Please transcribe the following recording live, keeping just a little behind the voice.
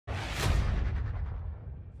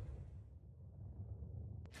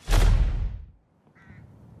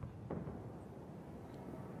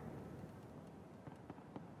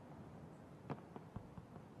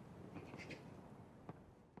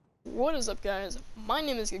What is up, guys? My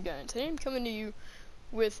name is Good Guy, and today I'm coming to you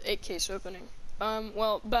with a case opening.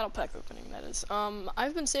 Well, battle pack opening, that is.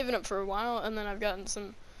 I've been saving up for a while, and then I've gotten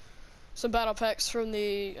some battle packs from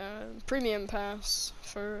the premium pass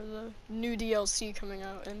for the new DLC coming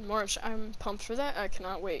out in March. I'm pumped for that. I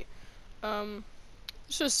cannot wait. Let's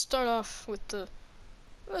just start off with the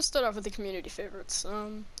community favorites.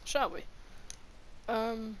 Shall we?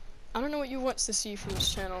 I don't know what you want to see from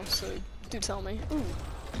this channel, so do tell me. Ooh,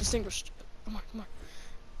 distinguished. Come on, come on.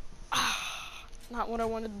 Ah, not what I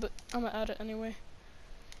wanted, but I'm gonna add it anyway.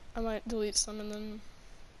 I might delete some and then,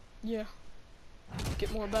 yeah,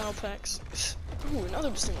 get more battle packs. Ooh, another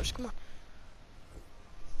distinguished. Come on.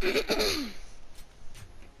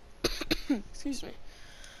 Excuse me.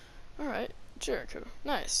 All right, Jericho.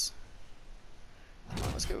 Nice. Come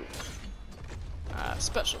on, let's go.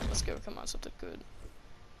 Special. Let's go. Come on, something good.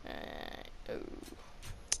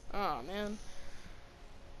 Oh man.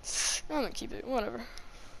 I'm gonna keep it. Whatever.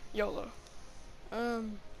 YOLO.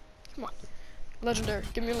 Come on. Legendary.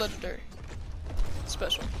 Give me a legendary.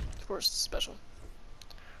 Special. Of course, special.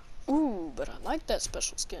 Ooh, but I like that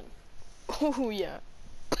special skin. Oh yeah.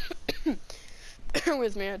 Bear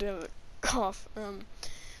with me. I do have a cough.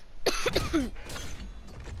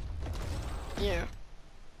 Yeah.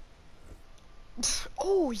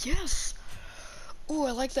 Oh yes. Oh,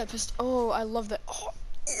 I like that pistol. Oh, I love that. Oh,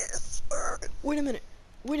 yes. Wait a minute.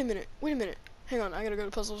 Wait a minute. Wait a minute. Hang on, I gotta go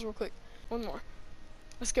to puzzles real quick. One more.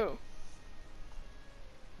 Let's go.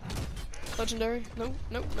 Legendary. No,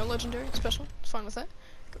 no, no legendary. Special. It's fine with that.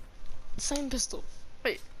 Go. Same pistol.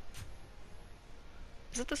 Wait.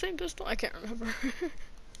 Is it the same pistol? I can't remember.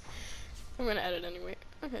 I'm gonna add it anyway.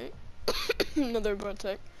 Okay. Another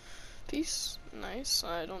Bartek piece. Nice.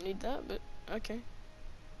 I don't need that, but okay.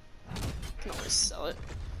 I can always sell it.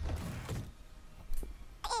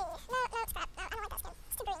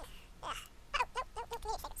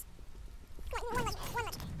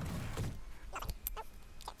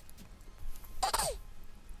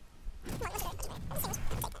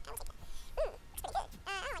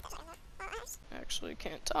 Actually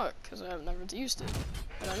can't talk because I've never used it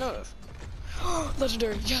that I know of.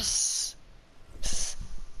 Legendary, yes! This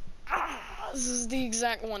is the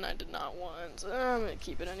exact one I did not want, so I'm gonna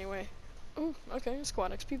keep it anyway. Ooh, okay,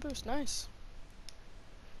 squad XP boost, nice.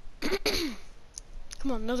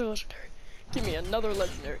 Come on, another legendary. Give me another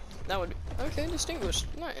legendary. That would be, okay, distinguished,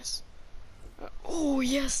 nice. Oh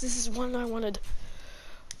yes, this is one I wanted.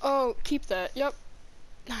 Oh, keep that, yep.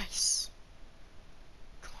 Nice.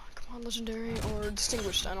 Come on, legendary or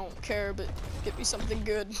distinguished, I don't care, but get me something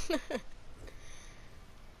good.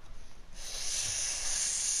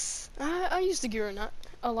 I use the gear not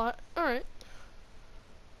a lot. Alright.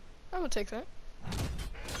 I'm gonna take that.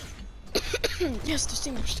 Yes,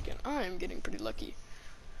 distinguished again. I'm getting pretty lucky.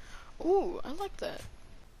 Ooh, I like that.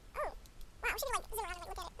 Oh, wow, we should like zoom around and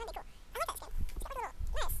look at it. That'd be cool. I like that skin. It's got like a little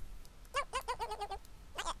nice. Nope, nope, nope, nope, nope, nope.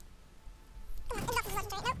 Not yet. Come on, enough is legendary. Nope, special. Okay. I'm gonna keep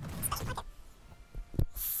it. Why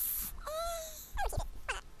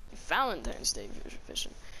not? Valentine's Day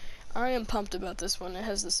vision. I am pumped about this one. It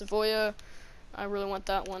has the Savoya. I really want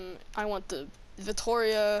that one. I want the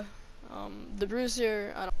Vittoria, the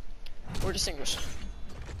Bruiser, or distinguished.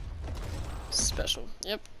 Special.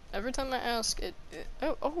 Yep. Every time I ask it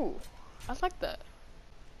oh, I like that.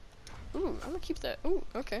 Ooh, I'm gonna keep that. Ooh,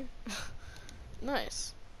 okay.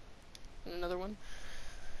 Nice. And another one.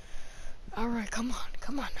 Alright, come on,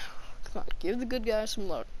 come on now. Come on, give the good guy some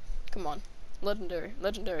luck. Come on. Legendary,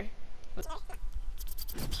 legendary. Special,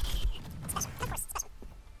 of course, special.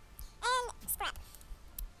 And scrap.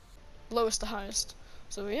 Lowest to highest.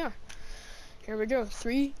 So yeah. Here we go.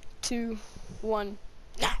 3, 2, 1.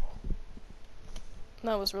 Now.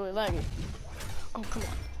 That was really laggy. Oh, come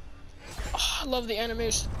on. Oh, I love the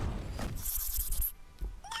animation.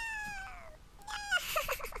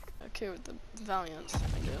 Okay with the Valiant,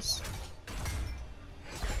 I guess.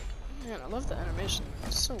 Man, I love the animation.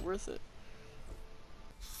 It's so worth it.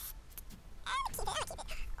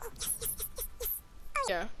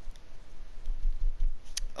 Yeah.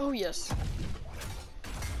 Oh, yes.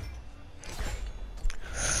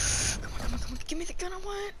 Come on, come on, come on. Give me the gun I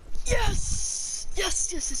want. Yes!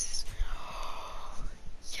 Yes, yes, yes, yes.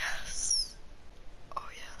 Yes. Oh,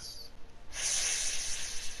 yes.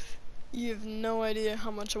 You have no idea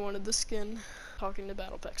how much I wanted the skin. Talking to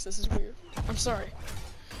battle packs, this is weird. I'm sorry.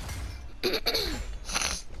 Come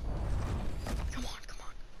on, come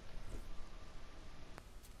on.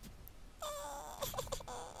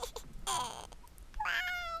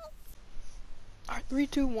 Alright, 3,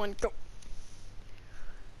 2, 1, go.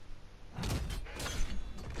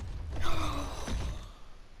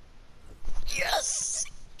 Yes!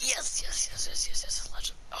 Yes!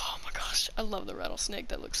 I love the rattlesnake.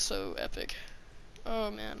 That looks so epic. Oh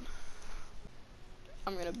man.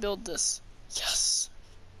 I'm gonna build this. Yes.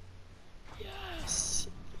 Yes.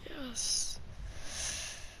 Yes.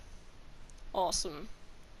 Awesome.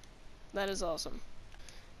 That is awesome.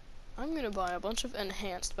 I'm gonna buy a bunch of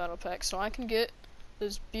enhanced battle packs so I can get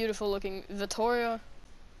this beautiful looking Vittoria.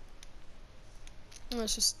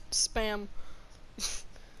 Let's just spam.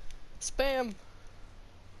 Spam.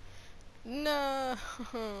 No.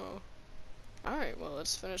 Alright, well,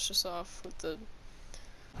 let's finish this off with the...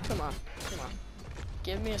 Come on, come on.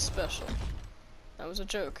 Give me a special. That was a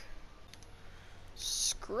joke.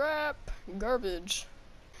 Scrap garbage.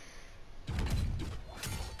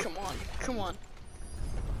 Come on, come on.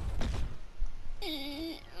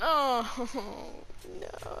 No,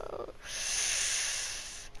 no.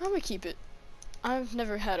 I'm gonna keep it. I've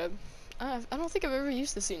never had a... I don't think I've ever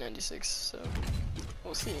used the C96, so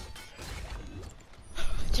we'll see.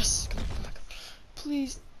 Yes, come on, come on, come on.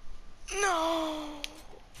 Please. No!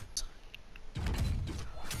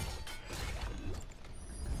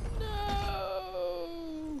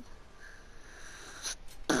 No!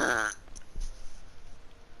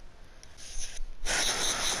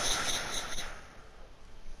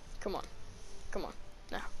 Come on. Come on.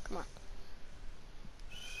 Now, come on.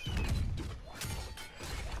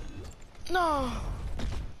 No!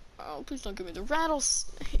 Oh, please don't give me the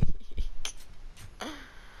rattlesnake.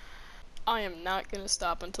 I am not gonna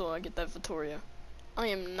stop until I get that Vittoria. I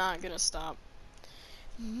am not gonna stop.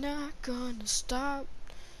 Not gonna stop.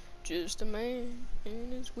 Just a man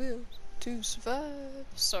in his wheels to survive.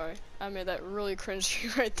 Sorry, I made that really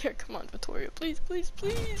cringy right there. Come on, Vittoria. Please, please,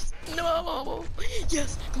 please. No!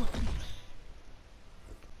 Yes, come on.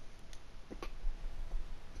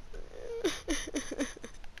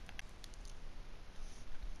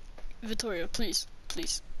 Vittoria, please,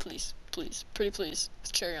 please, please, please, pretty please.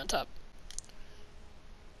 It's cherry on top.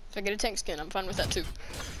 If I get a tank skin, I'm fine with that too.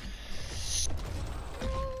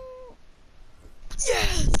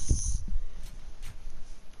 Yes!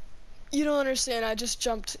 You don't understand, I just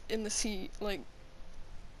jumped in the sea, like...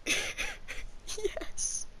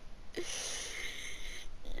 Yes!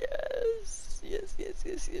 Yes! Yes, yes,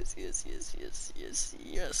 yes, yes, yes, yes, yes, yes,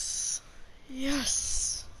 yes.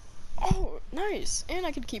 Yes! Oh, nice! And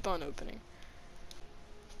I can keep on opening.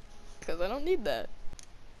 Because I don't need that.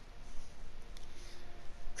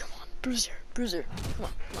 Come on, Bruiser, Bruiser. Come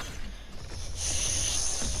on, come on.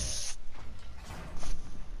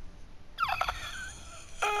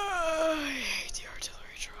 I hate the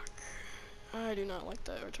artillery truck. I do not like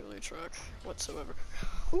that artillery truck whatsoever.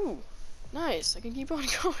 Ooh, nice. I can keep on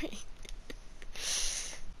going.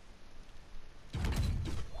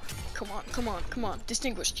 Come on, come on, come on.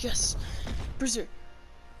 Distinguished, yes. Bruiser.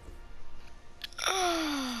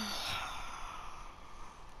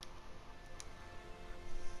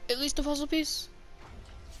 At least a puzzle piece?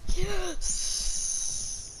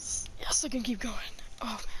 Yes! Yes, I can keep going. Oh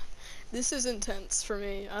man, this is intense for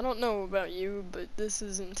me. I don't know about you, but this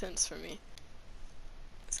is intense for me.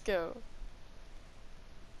 Let's go.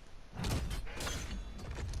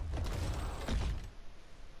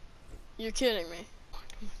 You're kidding me.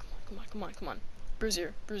 Come on, come on, come on, come on.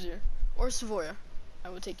 Bruiser, Bruiser. Or Savoya. I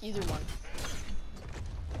would take either one.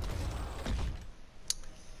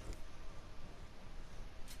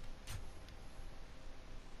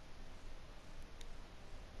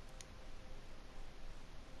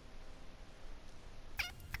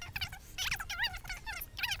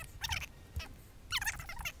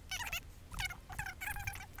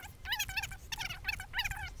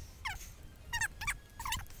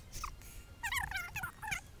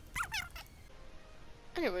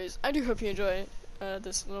 Anyways, I do hope you enjoy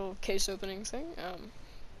this little case opening thing.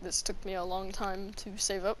 This took me a long time to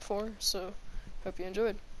save up for, so hope you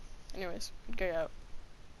enjoyed. Anyways, good out.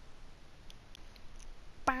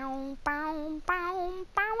 Bow, bow, bow,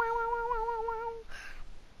 bow, bow,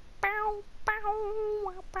 bow,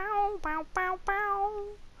 bow, bow, bow, bow,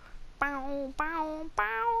 bow. Bow, bow,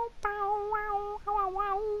 bow, bow, wow, wow, wow,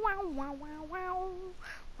 wow, wow, wow, wow,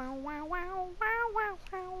 wow, wow, wow,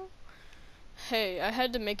 wow. Hey, I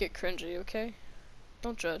had to make it cringy, okay?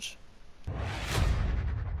 Don't judge.